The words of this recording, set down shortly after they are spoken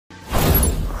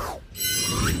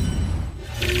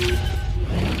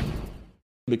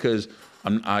because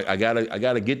I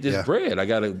gotta get this bread. I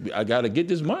gotta get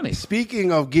this money.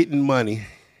 Speaking of getting money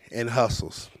and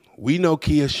hustles, we know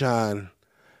Keyshawn,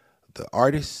 the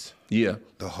artist, the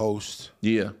host,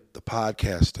 the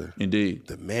podcaster, indeed,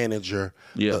 the manager,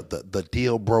 the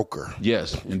deal broker.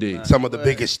 Yes, indeed. Some of the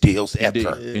biggest deals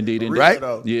ever. Indeed. Right?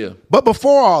 Yeah. But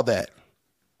before all that,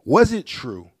 was it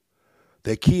true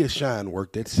that Keyshawn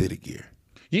worked at City Gear?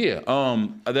 Yeah,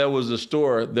 there was a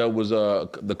store that was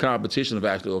the competition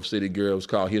of City Gear. It was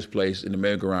called His Place in the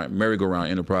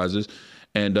Merry-Go-Round Enterprises.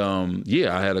 And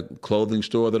I had a clothing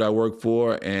store that I worked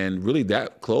for, and really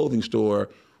that clothing store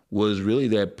was really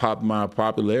that popped my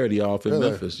popularity off in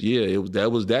Memphis. Yeah,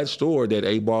 that was that store that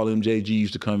A-Ball MJG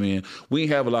used to come in. We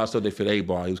didn't have a lot of stuff that fit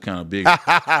A-Ball. He was kind of big.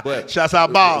 But shouts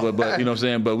out Ball. But you know what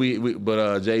I'm saying? But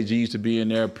JG used to be in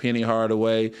there, Penny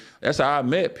Hardaway. That's how I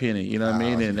met Penny, you know what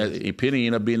I mean? And Penny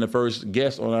ended up being the first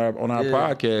guest on our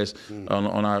podcast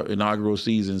on our inaugural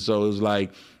season. So it was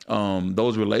like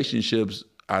those relationships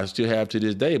I still have to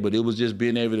this day, but it was just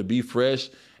being able to be fresh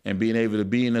and being able to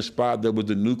be in a spot that was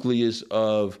the nucleus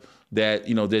of that,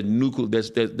 you know, that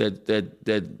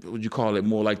what you call it,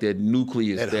 more like that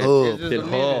nucleus, that hub.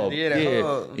 Hub.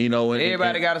 You know, and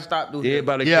everybody got to stop doing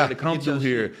everybody got to come through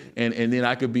here, and then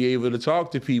I could be able to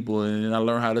talk to people, and then I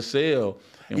learned how to sell.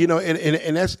 You know,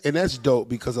 and that's dope,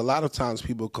 because a lot of times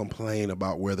people complain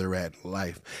about where they're at in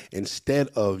life instead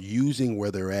of using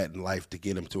where they're at in life to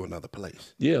get them to another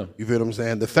place. Yeah. You feel what I'm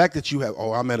saying? The fact that you have,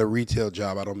 I'm at a retail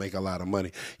job, I don't make a lot of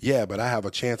money. Yeah, but I have a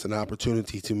chance and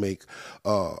opportunity to make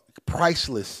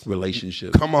priceless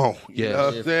relationships. Come on. Yeah. You know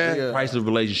what I'm saying? Priceless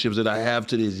relationships that I have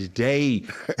to this day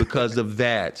because of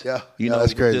that. You know,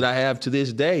 that's crazy. That I have to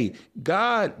this day.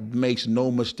 God makes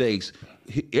no mistakes.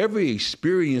 Every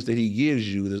experience that he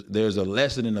gives you, there's a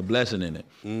lesson and a blessing in it.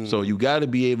 So you got to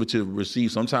be able to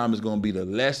receive. Sometimes it's going to be the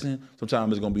lesson,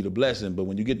 sometimes it's going to be the blessing. But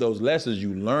when you get those lessons,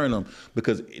 you learn them,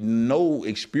 because no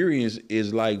experience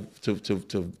is like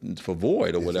for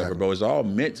void or whatever, bro. It's all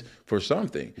meant for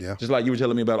something. Yeah. Just like you were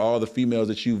telling me about all the females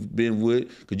that you've been with,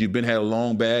 because you've been had a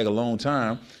long bag, a long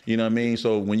time. You know what I mean?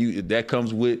 So when that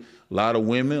comes with a lot of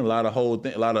women, a lot of whole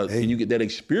thing, and you get that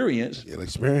experience.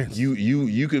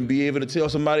 You can be able to tell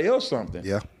somebody else something.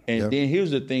 Yeah. And then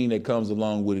here's the thing that comes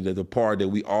along with it, that the part that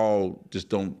we all just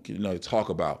don't talk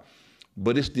about,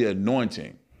 but it's the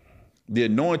anointing. The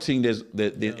anointing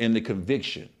and the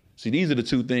conviction. See, these are the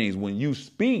two things. When you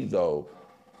speak, though,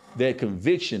 that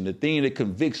conviction, the thing that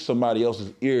convicts somebody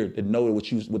else's ear to know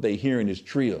that what they hearing is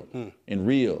real and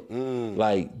real,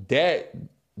 like that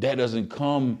doesn't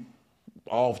come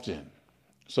often.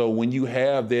 So when you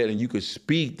have that and you could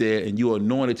speak that and you're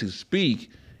anointed to speak,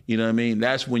 you know what I mean?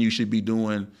 That's when you should be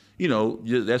doing,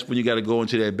 that's when you got to go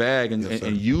into that bag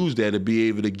and use that to be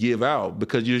able to give out,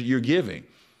 because you're giving.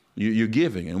 You're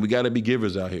giving, and we got to be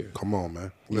givers out here. Come on,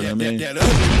 man. You know what I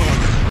mean?